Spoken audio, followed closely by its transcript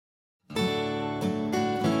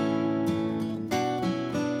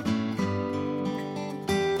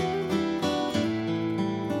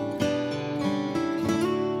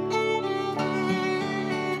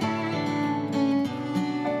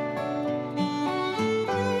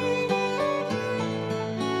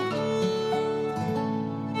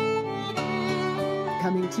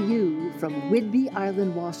to you from Whidbey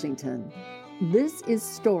Island, Washington. This is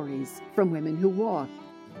Stories from Women Who Walk.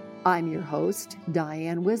 I'm your host,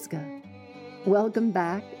 Diane Wisga. Welcome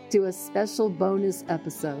back to a special bonus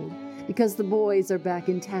episode because the boys are back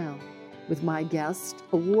in town with my guest,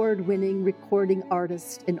 award-winning recording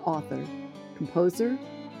artist and author, composer,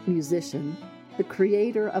 musician, the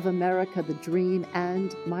creator of America the Dream,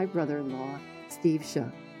 and my brother-in-law, Steve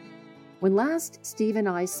Shook. When last Steve and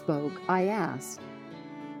I spoke, I asked,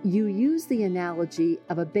 you use the analogy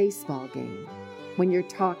of a baseball game when you're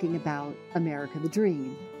talking about America the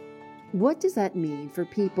Dream. What does that mean for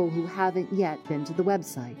people who haven't yet been to the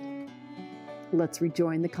website? Let's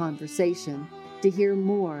rejoin the conversation to hear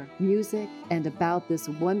more music and about this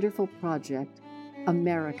wonderful project,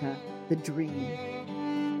 America the Dream.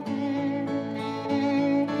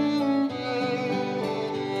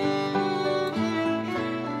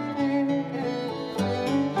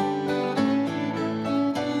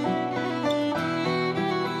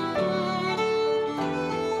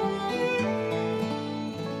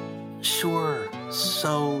 Sure.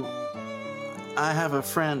 So I have a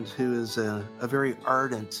friend who is a very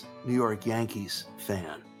ardent New York Yankees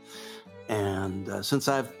fan. And since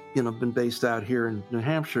I've been based out here in New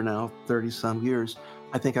Hampshire now 30 some years,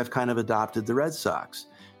 I think I've kind of adopted the Red Sox.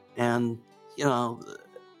 And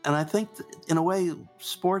I think in a way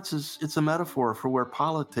sports it's a metaphor for where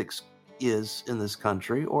politics is in this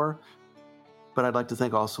country, but I'd like to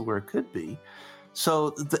think also where it could be.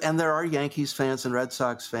 So, and there are Yankees fans and Red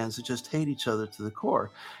Sox fans that just hate each other to the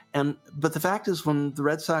core. But the fact is, when the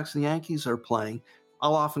Red Sox and Yankees are playing,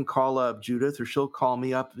 I'll often call up Judith, or she'll call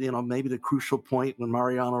me up, maybe the crucial point when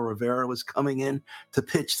Mariano Rivera was coming in to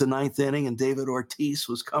pitch the ninth inning and David Ortiz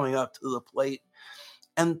was coming up to the plate.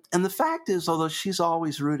 And the fact is, although she's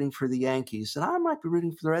always rooting for the Yankees, and I might be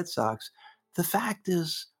rooting for the Red Sox, the fact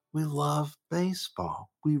is we love baseball.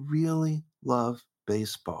 We really love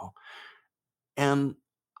baseball. And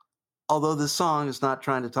although this song is not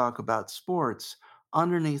trying to talk about sports,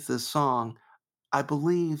 underneath this song, I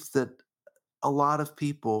believe that a lot of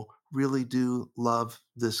people really do love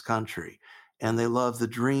this country. And they love the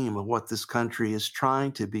dream of what this country is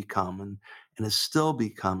trying to become and is still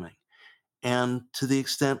becoming. And to the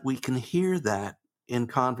extent we can hear that in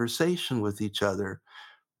conversation with each other,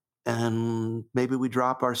 and maybe we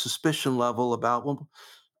drop our suspicion level about,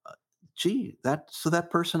 that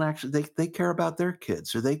person actually they care about their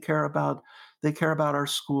kids, or they care about our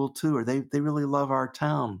school too, or they really love our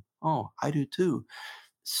town. Oh, I do too.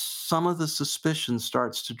 Some of the suspicion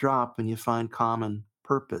starts to drop and you find common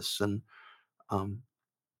purpose. And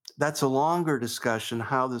that's a longer discussion,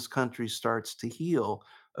 how this country starts to heal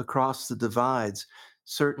across the divides.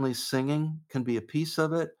 Certainly singing can be a piece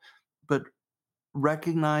of it, but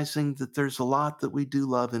recognizing that there's a lot that we do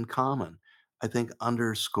love in common, I think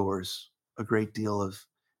underscores a great deal of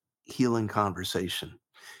healing conversation.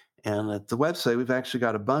 And at the website, we've actually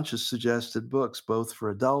got a bunch of suggested books, both for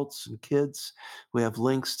adults and kids. We have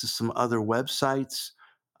links to some other websites.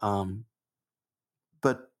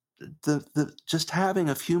 But the just having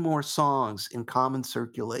a few more songs in common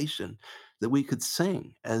circulation that we could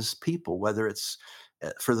sing as people, whether it's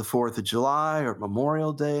for the 4th of July or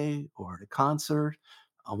Memorial Day or at a concert,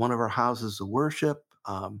 one of our houses of worship,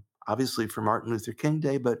 obviously for Martin Luther King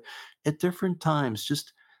Day, but at different times,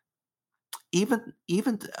 just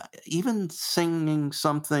even singing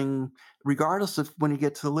something, regardless of when you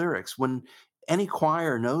get to the lyrics, when any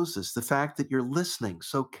choir knows this, the fact that you're listening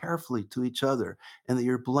so carefully to each other and that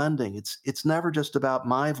you're blending, it's never just about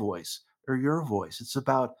my voice or your voice. It's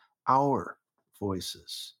about our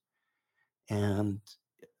voices. And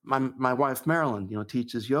my wife, Marilyn,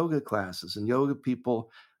 teaches yoga classes, and yoga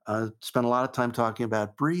people spend a lot of time talking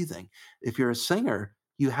about breathing. If you're a singer,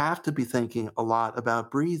 you have to be thinking a lot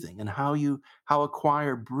about breathing and how a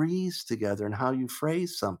choir breathes together and how you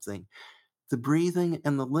phrase something. The breathing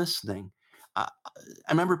and the listening. I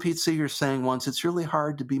remember Pete Seeger saying once, it's really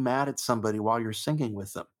hard to be mad at somebody while you're singing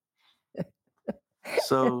with them.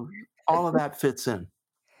 So all of that fits in.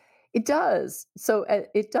 It does. So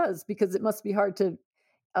it does, because it must be hard to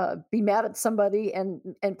be mad at somebody and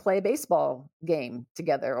play a baseball game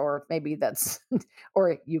together, or maybe that's,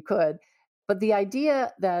 or you could. But the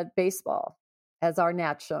idea that baseball as our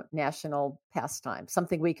national pastime,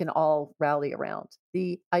 something we can all rally around.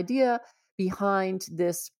 The idea behind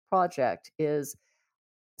this project is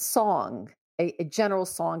song, a general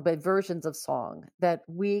song, but versions of song that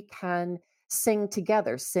we can sing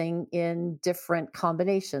together, sing in different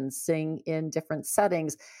combinations, sing in different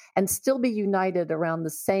settings, and still be united around the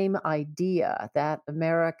same idea that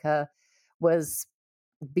America was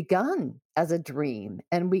begun as a dream,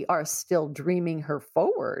 and we are still dreaming her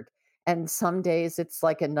forward. And some days it's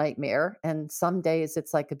like a nightmare, and some days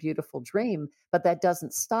it's like a beautiful dream, but that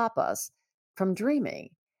doesn't stop us from dreaming.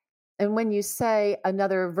 And when you say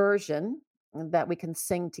another version that we can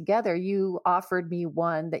sing together, you offered me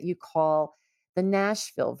one that you call the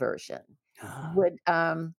Nashville version. Ah.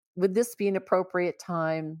 Would this be an appropriate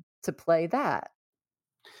time to play that?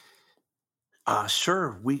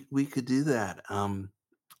 Sure, we could do that.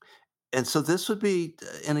 And so this would be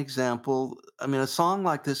an example. I mean, a song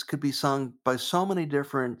like this could be sung by so many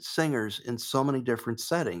different singers in so many different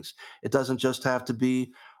settings. It doesn't just have to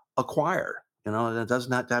be a choir, and it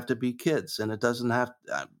doesn't have to be kids, and it doesn't have.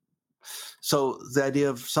 So the idea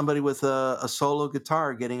of somebody with a solo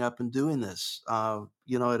guitar getting up and doing this, at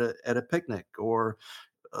a picnic or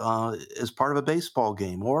as part of a baseball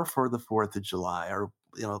game or for the 4th of July or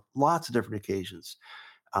lots of different occasions.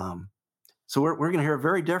 Um, so we're going to hear a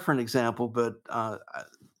very different example, but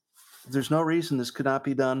there's no reason this could not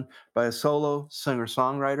be done by a solo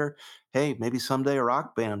singer-songwriter. Hey, maybe someday a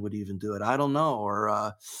rock band would even do it. I don't know.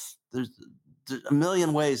 Or there's a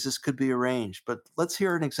million ways this could be arranged. But let's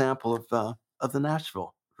hear an example of the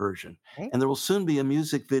Nashville version. Okay. And there will soon be a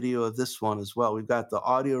music video of this one as well. We've got the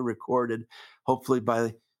audio recorded. Hopefully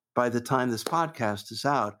by the time this podcast is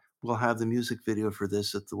out, we'll have the music video for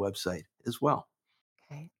this at the website as well.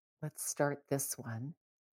 Okay, let's start this one.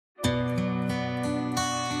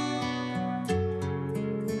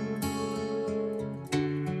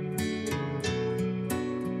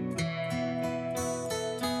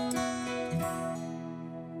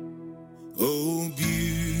 Oh,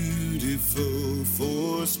 beautiful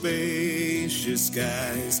for spacious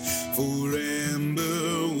skies, for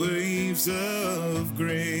amber waves of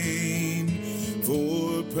grain,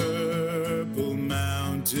 for purple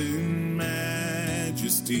mountain majesties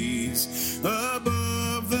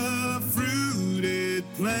above the fruited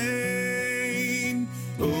plain.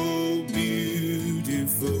 Oh,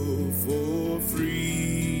 beautiful for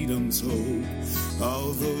freedom's hope,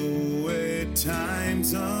 although at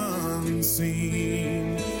times unseen,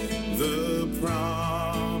 the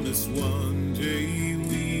promise one day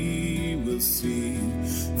we will see,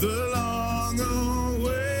 the long-awaited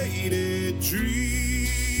dream.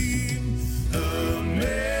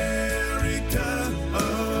 America,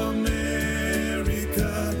 America,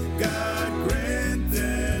 God grant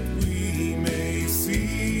that we may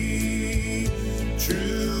see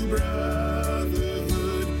true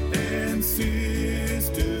brotherhood and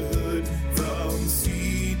sisterhood from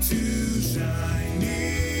sea to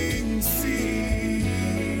shining sea.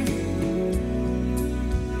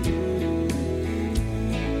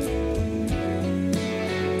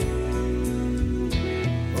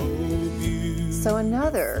 So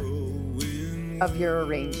another of your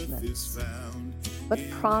arrangements. What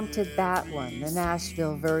prompted that one, the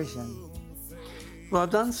Nashville version? Well, I've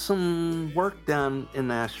done some work down in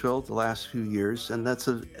Nashville the last few years, and that's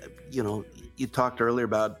you talked earlier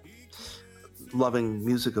about loving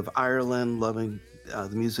music of Ireland, loving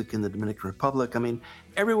the music in the Dominican Republic. I mean,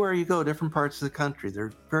 everywhere you go, different parts of the country, there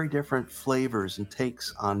are very different flavors and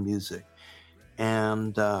takes on music.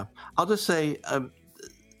 And I'll just say,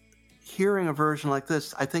 hearing a version like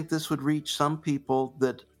this, I think this would reach some people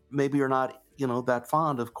that maybe are not, that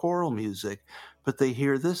fond of choral music, but they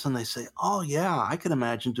hear this and they say, oh yeah, I can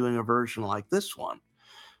imagine doing a version like this one.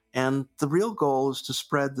 And the real goal is to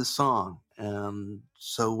spread the song. And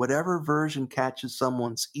so whatever version catches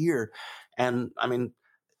someone's ear, and I mean,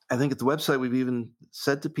 I think at the website we've even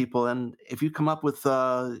said to people, and if you come up with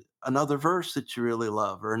another verse that you really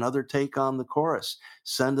love or another take on the chorus,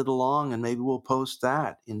 send it along and maybe we'll post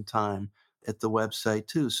that in time at the website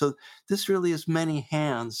too. So this really is many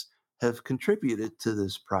hands have contributed to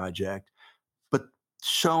this project, but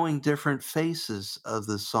showing different faces of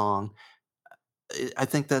the song, I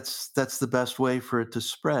think that's the best way for it to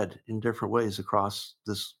spread in different ways across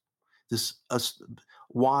this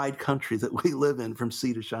wide country that we live in, from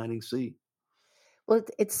sea to shining sea. Well,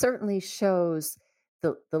 it certainly shows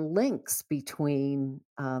the links between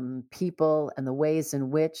people and the ways in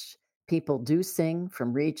which people do sing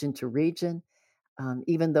from region to region.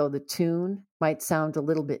 Even though the tune might sound a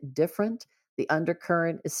little bit different, the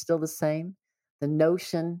undercurrent is still the same. The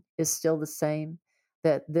notion is still the same,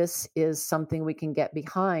 that this is something we can get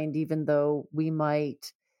behind, even though we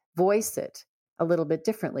might voice it a little bit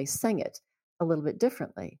differently, sing it a little bit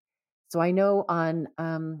differently. So I know on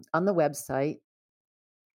the website,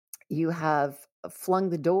 you have flung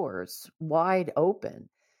the doors wide open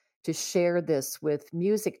to share this with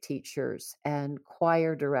music teachers and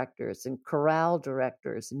choir directors and chorale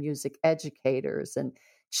directors and music educators and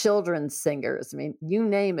children's singers. I mean, you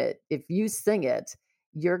name it. If you sing it,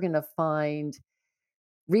 you're going to find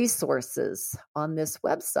resources on this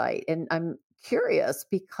website. And I'm curious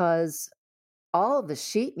because all of the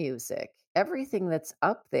sheet music, everything that's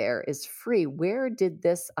up there is free. Where did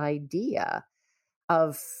this idea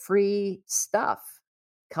of free stuff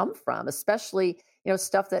come from? Especially,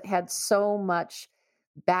 stuff that had so much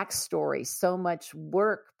backstory, so much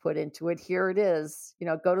work put into it. Here it is.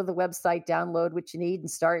 Go to the website, download what you need, and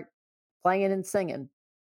start playing and singing.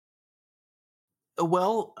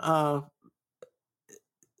 Well,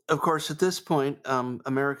 of course, at this point,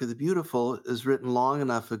 America the Beautiful is written long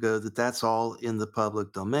enough ago that that's all in the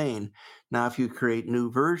public domain. Now, if you create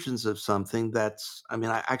new versions of something, I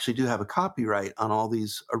actually do have a copyright on all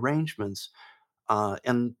these arrangements.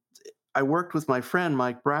 And I worked with my friend,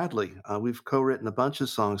 Mike Bradley. We've co-written a bunch of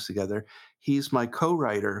songs together. He's my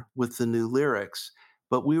co-writer with the new lyrics.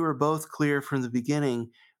 But we were both clear from the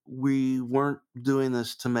beginning, we weren't doing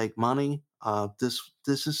this to make money.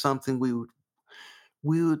 This is something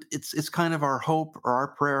it's kind of our hope or our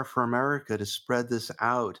prayer for America to spread this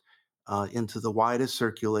out into the widest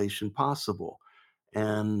circulation possible.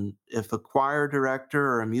 And if a choir director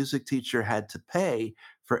or a music teacher had to pay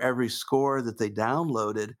for every score that they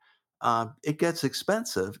downloaded, it gets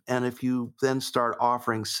expensive. And if you then start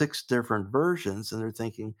offering 6 different versions and they're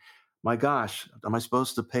thinking, my gosh, am I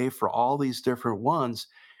supposed to pay for all these different ones?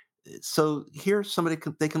 So here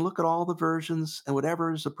they can look at all the versions and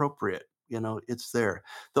whatever is appropriate, it's there.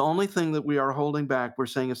 The only thing that we are holding back, we're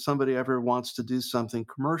saying if somebody ever wants to do something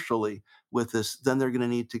commercially with this, then they're going to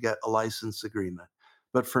need to get a license agreement.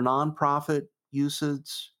 But for nonprofit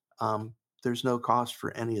usage, there's no cost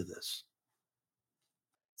for any of this.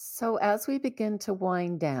 So, as we begin to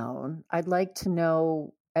wind down, I'd like to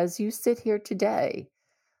know, as you sit here today,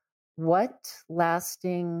 what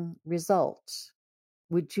lasting result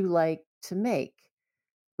would you like to make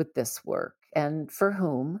with this work, and for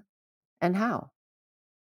whom and how?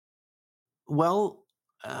 Well,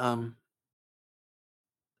 I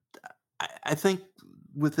think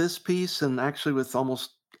with this piece, and actually with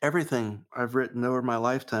almost everything I've written over my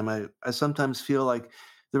lifetime, I sometimes feel like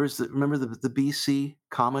remember the BC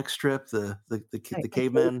comic strip, the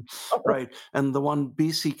caveman, right? And the one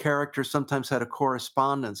BC character sometimes had a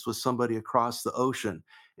correspondence with somebody across the ocean,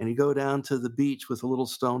 and you go down to the beach with a little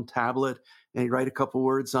stone tablet, and you write a couple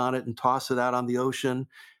words on it and toss it out on the ocean.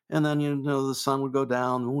 And then, the sun would go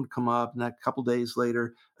down, the moon would come up, and a couple days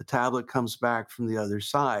later, a tablet comes back from the other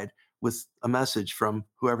side with a message from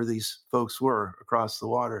whoever these folks were across the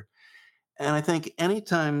water. And I think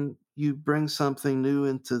anytime you bring something new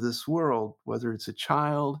into this world, whether it's a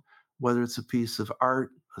child, whether it's a piece of art,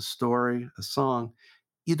 a story, a song,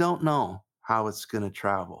 you don't know how it's going to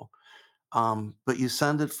travel. But you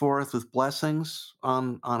send it forth with blessings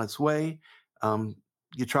on its way.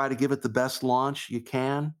 You try to give it the best launch you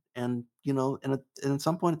can, and and at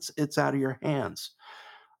some point it's out of your hands.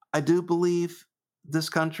 I do believe this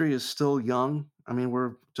country is still young. I mean,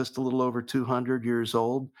 we're just a little over 200 years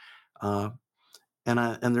old, uh,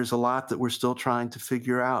 and there's a lot that we're still trying to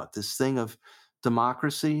figure out. This thing of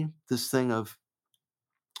democracy, this thing of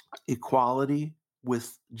equality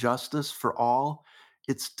with justice for all,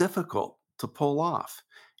 it's difficult to pull off.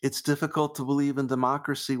 It's difficult to believe in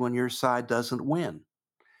democracy when your side doesn't win.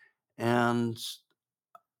 And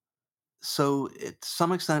so, to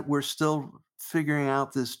some extent, we're still figuring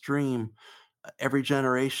out this dream. Every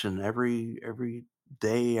generation, every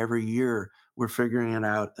day, every year, we're figuring it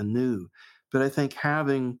out anew. But I think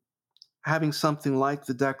having something like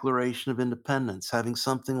the Declaration of Independence, having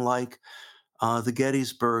something like the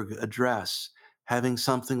Gettysburg Address, having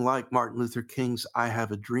something like Martin Luther King's "I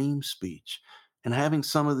Have a Dream" speech, and having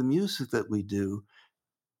some of the music that we do,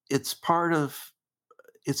 it's part of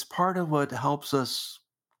what helps us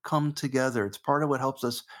come together. It's part of what helps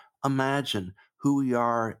us imagine who we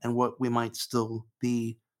are and what we might still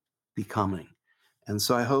be becoming. And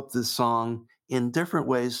so I hope this song, in different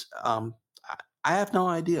ways, I have no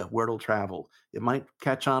idea where it'll travel. It might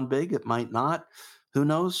catch on big, it might not. Who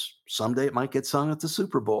knows? Someday it might get sung at the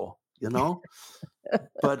Super Bowl,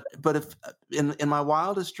 But if in my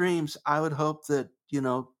wildest dreams, I would hope that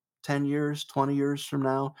 10 years, 20 years from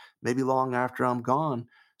now, maybe long after I'm gone,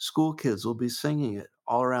 school kids will be singing it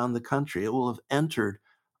all around the country. It will have entered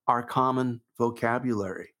our common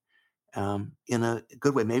vocabulary in a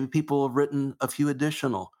good way. Maybe people have written a few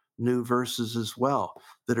additional new verses as well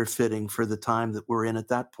that are fitting for the time that we're in at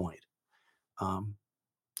that point. Um,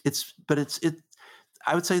 it.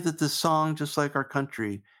 I would say that this song, just like our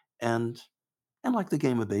country, and like the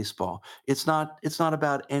game of baseball, it's not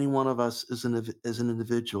about any one of us as an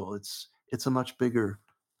individual. It's a much bigger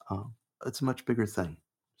it's a much bigger thing.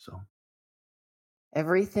 So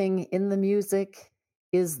Everything in the music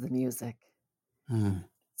is the music. mm.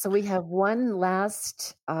 So we have one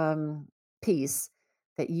last piece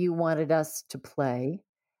that you wanted us to play,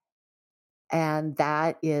 and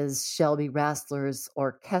that is Shelby Rassler's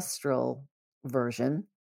orchestral version.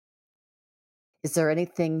 Is there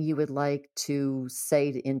anything you would like to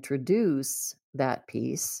say to introduce that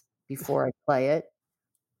piece before I play it?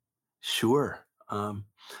 Sure.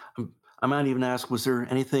 I might even ask, was there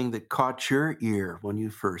anything that caught your ear when you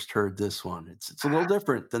first heard this one? It's a little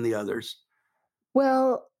different than the others.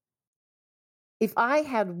 Well, if I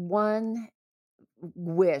had one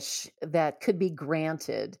wish that could be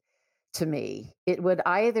granted to me, it would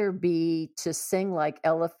either be to sing like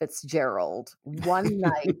Ella Fitzgerald one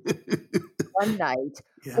night,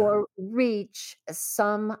 Yeah. or reach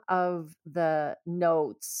some of the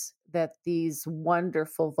notes that these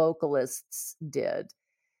wonderful vocalists did.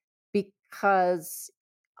 Because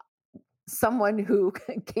someone who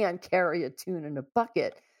can't carry a tune in a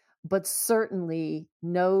bucket, but certainly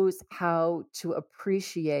knows how to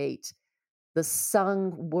appreciate the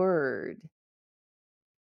sung word.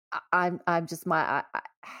 I'm just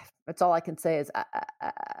that's all I can say is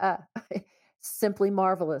simply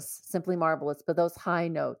marvelous, simply marvelous. But those high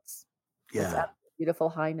notes, those Yeah. absolutely beautiful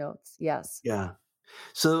high notes, yes. Yeah.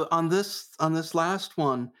 So on this last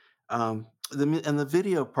one, the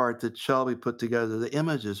video part that Shelby put together, the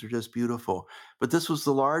images are just beautiful. But this was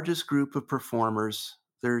the largest group of performers.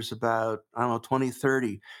 There's about, I don't know, 20,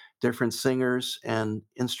 30 different singers and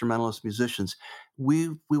instrumentalist musicians. We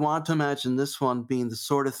want to imagine this one being the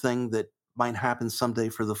sort of thing that might happen someday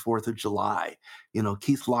for the 4th of July. You know,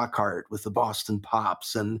 Keith Lockhart with the Boston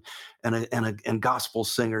Pops and gospel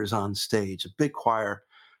singers on stage, a big choir.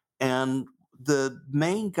 And the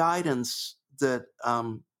main guidance that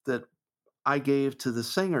that I gave to the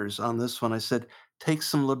singers on this one, I said, take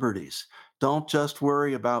some liberties. Don't just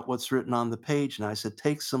worry about what's written on the page. And I said,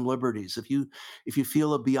 take some liberties. If you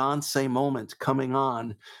feel a Beyonce moment coming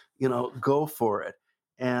on, go for it.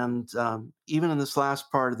 And even in this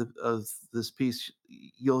last part of this piece,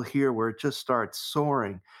 you'll hear where it just starts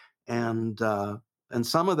soaring, and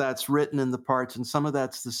some of that's written in the parts, and some of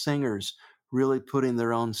that's the singers really putting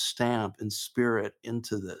their own stamp and spirit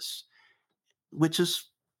into this, which is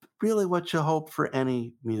really what you hope for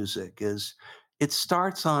any music. Is it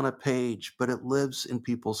starts on a page, but it lives in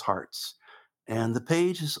people's hearts. And the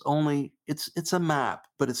page is only, it's a map,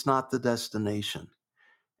 but it's not the destination.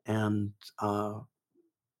 And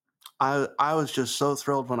I was just so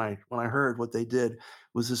thrilled when I heard what they did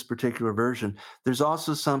was this particular version. There's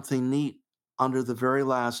also something neat under the very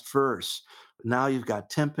last verse. Now you've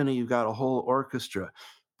got timpani, you've got a whole orchestra,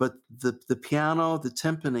 but the piano, the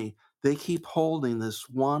timpani, they keep holding this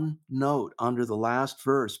one note under the last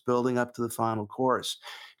verse, building up to the final chorus.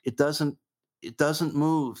 It doesn't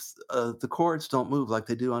move. The chords don't move like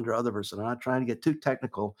they do under other verses. I'm not trying to get too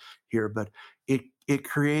technical here, but it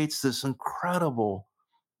creates this incredible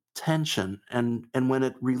tension, and when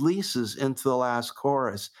it releases into the last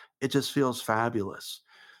chorus, it just feels fabulous.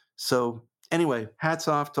 So anyway, hats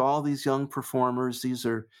off to all these young performers. These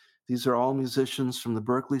are all musicians from the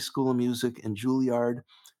Berklee School of Music and Juilliard,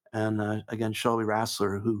 and again Shelby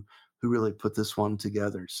Rassler who really put this one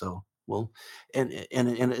together. So well, and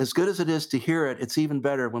as good as it is to hear it, it's even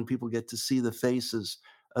better when people get to see the faces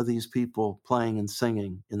of these people playing and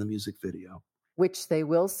singing in the music video, Which they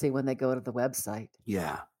will see when they go to the website.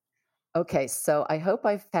 Yeah. Okay, so I hope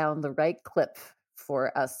I found the right clip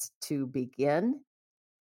for us to begin.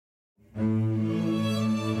 Every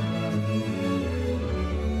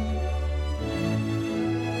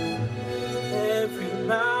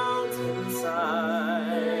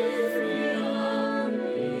mountainside,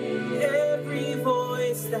 every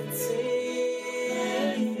voice that sings,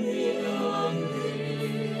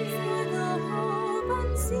 for the hope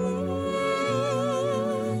unseen.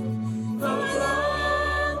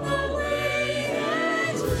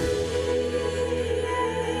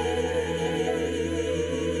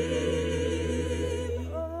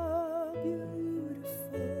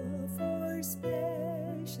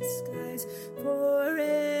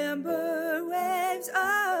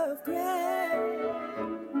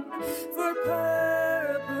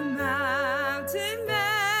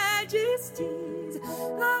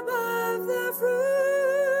 Above the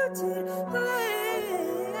fruited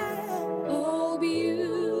plain. Oh,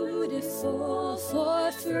 beautiful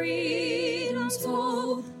for freedom's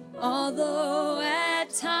hope, although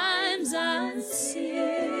at times unseen.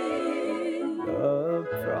 A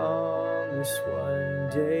promise one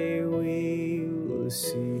day we will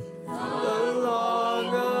see, the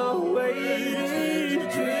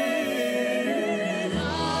long-awaited dream.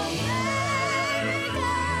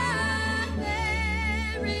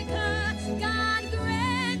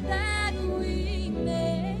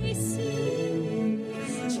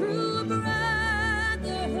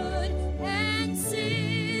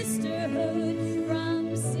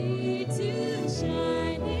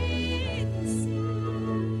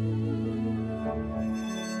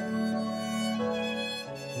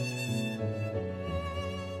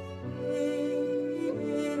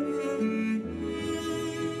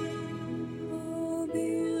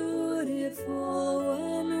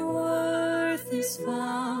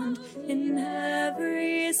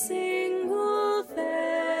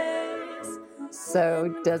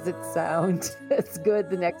 So does it sound as good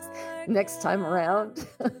the next time around?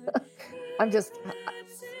 I'm just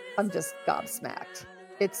gobsmacked.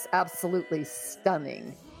 It's absolutely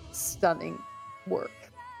stunning work.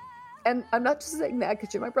 And I'm not just saying that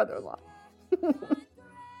because you're my brother-in-law.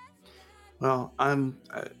 Well, I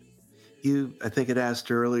think it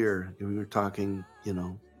asked earlier, we were talking,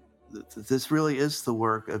 this really is the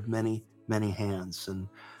work of many, many hands. And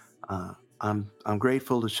I'm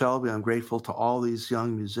grateful to Shelby. I'm grateful to all these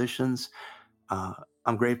young musicians.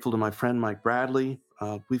 I'm grateful to my friend Mike Bradley.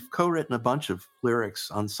 We've co-written a bunch of lyrics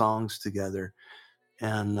on songs together.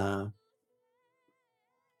 And I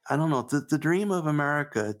don't know, the dream of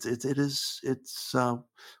America,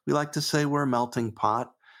 we like to say we're a melting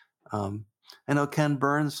pot. I know Ken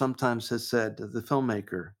Burns sometimes has said, the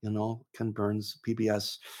filmmaker, Ken Burns,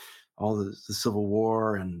 PBS, all the Civil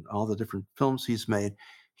War and all the different films he's made.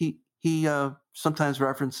 He sometimes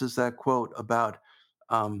references that quote about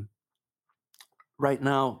right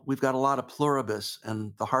now we've got a lot of pluribus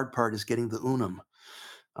and the hard part is getting the unum.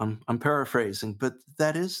 I'm paraphrasing, but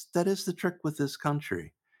that is the trick with this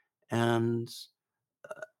country. And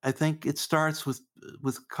I think it starts with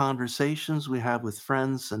conversations we have with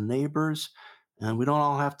friends and neighbors, and we don't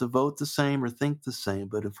all have to vote the same or think the same.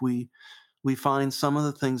 But if we find some of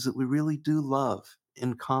the things that we really do love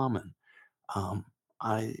in common,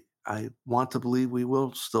 I want to believe we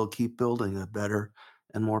will still keep building a better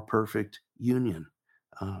and more perfect union.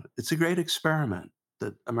 It's a great experiment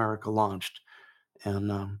that America launched,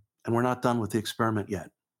 and we're not done with the experiment yet.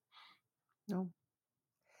 No.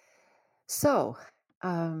 So,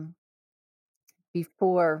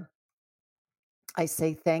 before I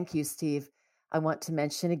say thank you, Steve, I want to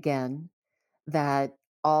mention again that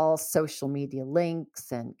all social media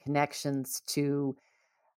links and connections to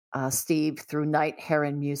Steve through Night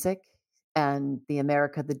Heron Music and the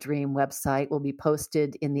America the Dream website will be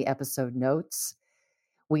posted in the episode notes.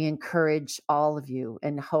 We encourage all of you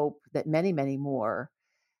and hope that many, many more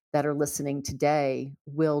that are listening today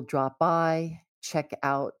will drop by, check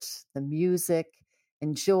out the music,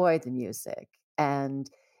 enjoy the music, and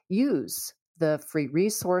use the free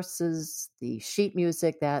resources, the sheet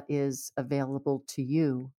music that is available to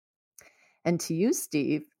you. And to you,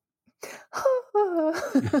 Steve,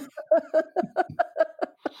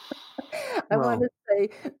 I want to say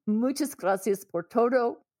muchas gracias por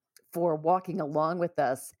todo, for walking along with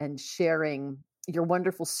us and sharing your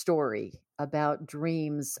wonderful story about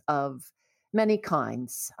dreams of many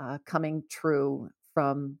kinds coming true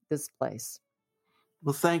from this place.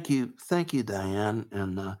 Well, thank you, Diane.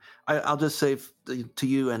 And I'll just say to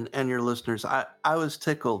you and your listeners, I was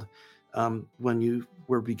tickled when you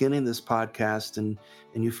were beginning this podcast and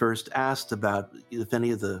you first asked about if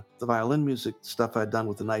any of the violin music stuff I'd done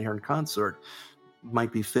with the Night Heron Consort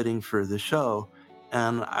might be fitting for the show.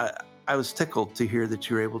 And I was tickled to hear that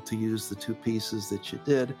you were able to use the two pieces that you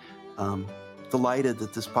did. Delighted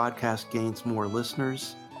that this podcast gains more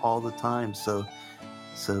listeners all the time. So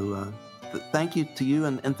thank you to you,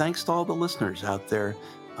 and thanks to all the listeners out there.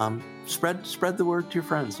 Spread the word to your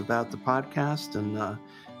friends about the podcast,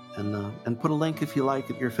 and put a link if you like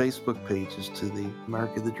at your Facebook pages to the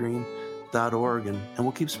AmericaTheDream.org, and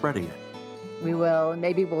we'll keep spreading it. We will.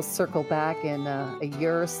 Maybe we'll circle back in a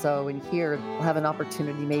year or so, and here we'll have an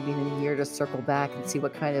opportunity maybe in a year to circle back and see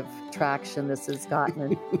what kind of traction this has gotten.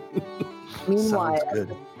 And meanwhile,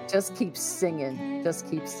 just keep singing. Just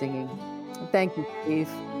keep singing. Thank you, Steve.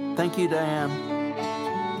 Thank you, Diane.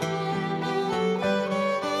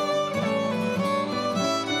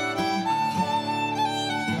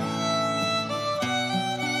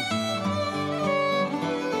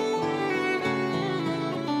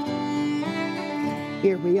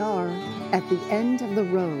 Here we are at the end of the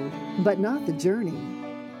road, but not the journey.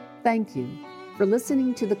 Thank you for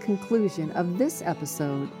listening to the conclusion of this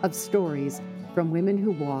episode of Stories from Women Who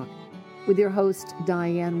Walk with your host,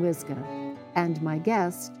 Diane Wisga, and my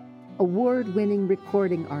guest, award-winning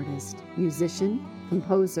recording artist, musician,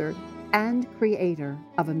 composer, and creator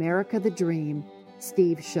of America the Dream,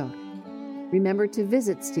 Steve Shook. Remember to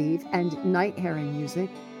visit Steve and Night Heron Music,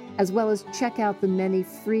 as well as check out the many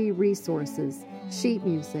free resources, sheet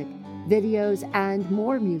music, videos, and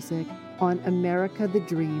more music on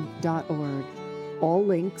americathedream.org. All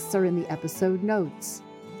links are in the episode notes.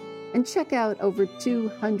 And check out over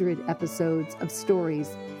 200 episodes of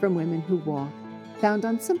Stories from Women Who Walk, found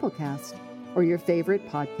on Simplecast or your favorite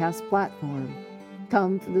podcast platform.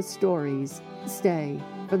 Come for the stories, stay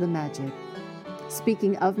for the magic.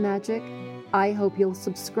 Speaking of magic, I hope you'll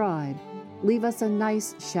subscribe, leave us a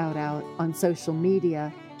nice shout out on social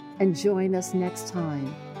media, and join us next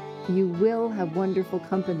time. You will have wonderful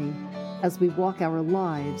company as we walk our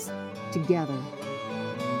lives together.